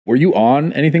Were you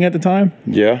on anything at the time?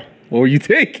 Yeah. What were you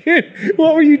taking?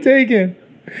 What were you taking?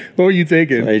 What were you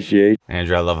taking? HGH.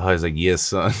 Andrew, I love how he's like, yes,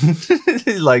 son.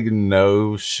 Like,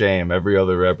 no shame. Every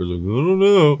other rapper's like, I don't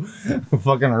know.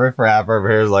 Fucking RiFF RAFF over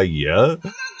here is like, yeah.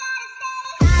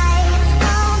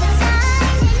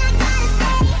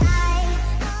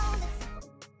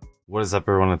 What is up,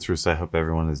 everyone? It's Russo. I hope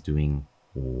everyone is doing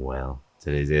well.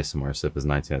 Today's ASMR sip is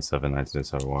 1907,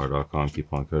 1907water.com.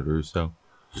 Keep on code Russo.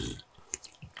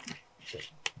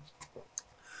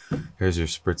 Here's your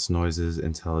spritz noises,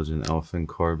 intelligent elephant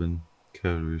carbon,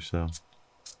 code Russo.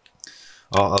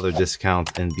 All other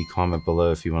discounts in the comment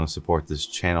below if you want to support this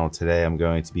channel. Today I'm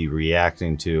going to be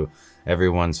reacting to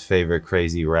everyone's favorite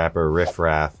crazy rapper RiFF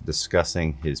RAFF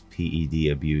discussing his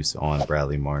PED abuse on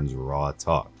Bradley Martyn's Raw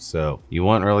Talk. So you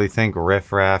wouldn't really think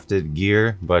RiFF RAFF did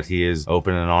gear, but he is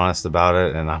open and honest about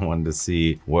it, and I wanted to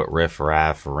see what RiFF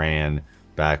RAFF ran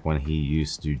back when he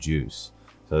used to juice.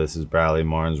 So this is Bradley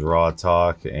Martyn's Raw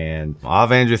Talk, and I'll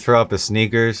have Andrew throw up his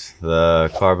sneakers,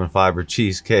 the carbon fiber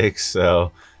cheesecakes.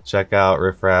 So check out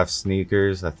RiFF RAFF's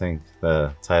sneakers. I think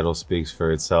the title speaks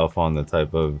for itself on the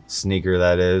type of sneaker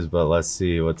that is, but let's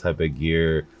see what type of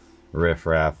gear RiFF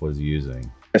RAFF was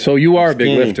using. So you are a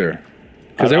big lifter.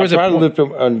 Because I tried to lift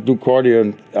and do cardio,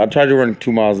 and I tried to run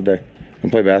 2 miles a day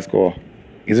and play basketball.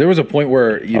 Because there was a point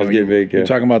where you know, you're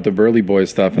talking about the Burley Boy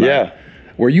stuff. And yeah.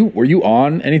 Were you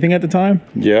on anything at the time?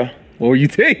 Yeah. What were you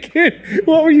taking?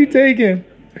 What were you taking?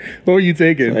 What were you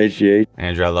taking? HGH.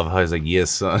 Andrew, I love how he's like,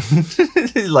 yes, son.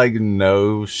 Like,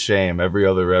 no shame. Every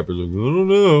other rapper's like, I don't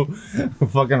know.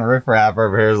 Fucking RiFF RAFF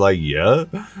over here is like, yeah.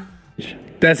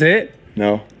 That's it?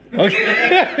 No.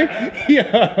 Okay.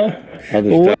 Yeah.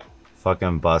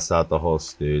 Fucking bust out the whole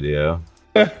studio.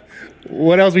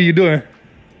 What else were you doing?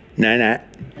 Nah.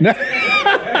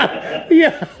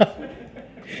 Yeah.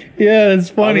 Yeah, that's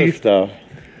funny. Other stuff.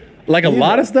 Like a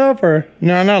lot of stuff, or?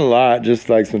 No, not a lot. Just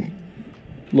like some.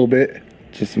 A little bit.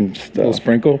 Just some stuff. A little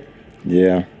sprinkle.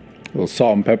 Yeah. A little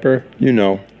salt and pepper. You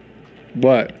know.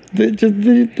 What? Just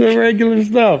the regular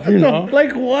stuff, you know.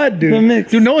 Like what, dude? The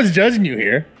mix. Dude, no one's judging you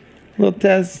here. Little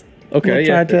test. Okay, little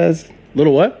try test.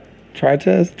 Little what? Try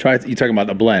test. You talking about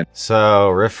the blend? So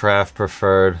RiFF RAFF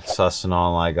preferred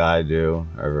Sustanon like I do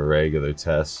over regular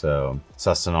test. So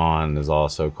Sustanon is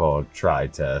also called try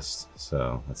test.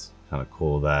 So that's kind of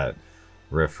cool that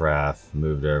RiFF RAFF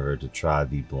moved over to try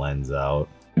the blends out.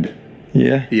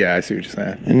 Yeah. Yeah, I see what you're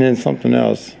saying. And then something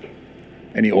else.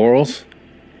 Any orals?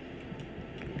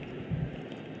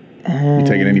 You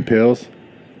taking any pills?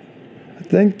 I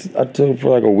think I took for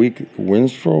like a week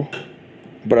Winstrol,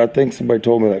 but I think somebody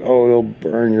told me like, oh, it'll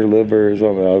burn your liver or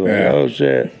something. I was like, oh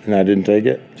shit, and I didn't take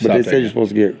it. But they said you're supposed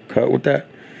to get cut with that.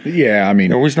 Yeah, I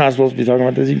mean, are we not supposed to be talking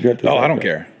about this? You got this. Oh, I don't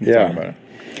care. Yeah. About it.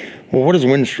 Well, what does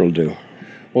Winstrol do?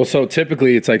 Well, so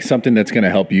typically it's like something that's going to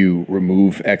help you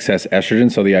remove excess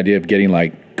estrogen. So the idea of getting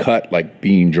like cut, like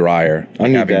being drier. I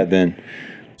need that then.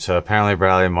 So apparently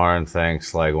Bradley Martyn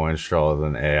thinks like Winstrol is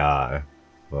an AI.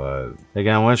 But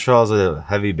again, Winstrol is a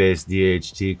heavy-based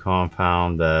DHT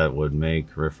compound that would make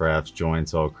RiFF RAFF's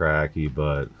joints all cracky.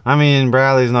 But I mean,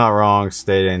 Bradley's not wrong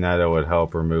stating that it would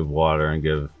help remove water and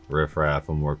give RiFF RAFF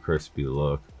a more crispy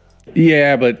look.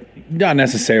 Yeah, but not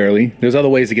necessarily. There's other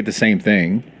ways to get the same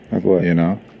thing. Like what? You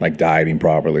know, like dieting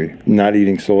properly. Not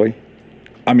eating soy?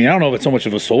 I mean, I don't know if it's so much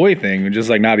of a soy thing, just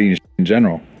like not eating in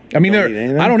general. I mean,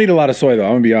 I don't eat a lot of soy though.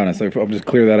 I'm gonna be honest. Like, I'll just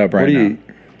clear that up right now. What do you eat?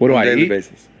 What do I eat? Daily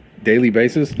basis. Daily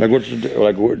basis?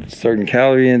 Like what certain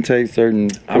calorie intake, certain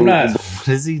food. I'm not. What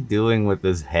is he doing with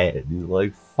his head? He's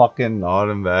like fucking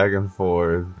nodding back and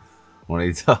forth when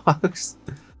he talks.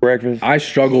 Breakfast. I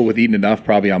struggle with eating enough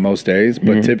probably on most days,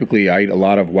 but typically I eat a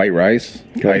lot of white rice.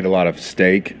 I eat a lot of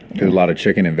steak, a lot of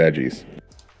chicken and veggies.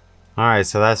 All right,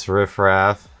 so that's RiFF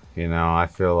RAFF. You know, I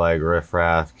feel like RiFF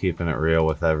RAFF keeping it real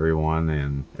with everyone,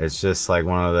 and it's just like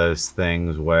one of those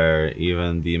things where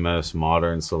even the most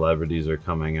modern celebrities are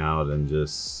coming out and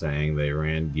just saying they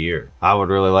ran gear. I would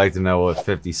really like to know what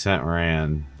 50 Cent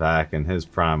ran back in his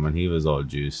prime when he was all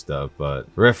juiced up, but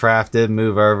RiFF RAFF did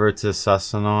move over to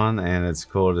Sustanon, and it's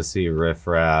cool to see RiFF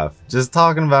RAFF just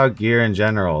talking about gear in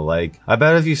general. Like, I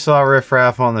bet if you saw RiFF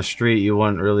RAFF on the street, you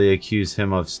wouldn't really accuse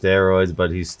him of steroids,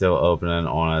 but he's still open and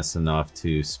honest enough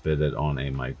to spit it on a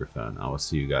microphone. I will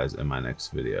see you guys in my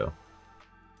next video.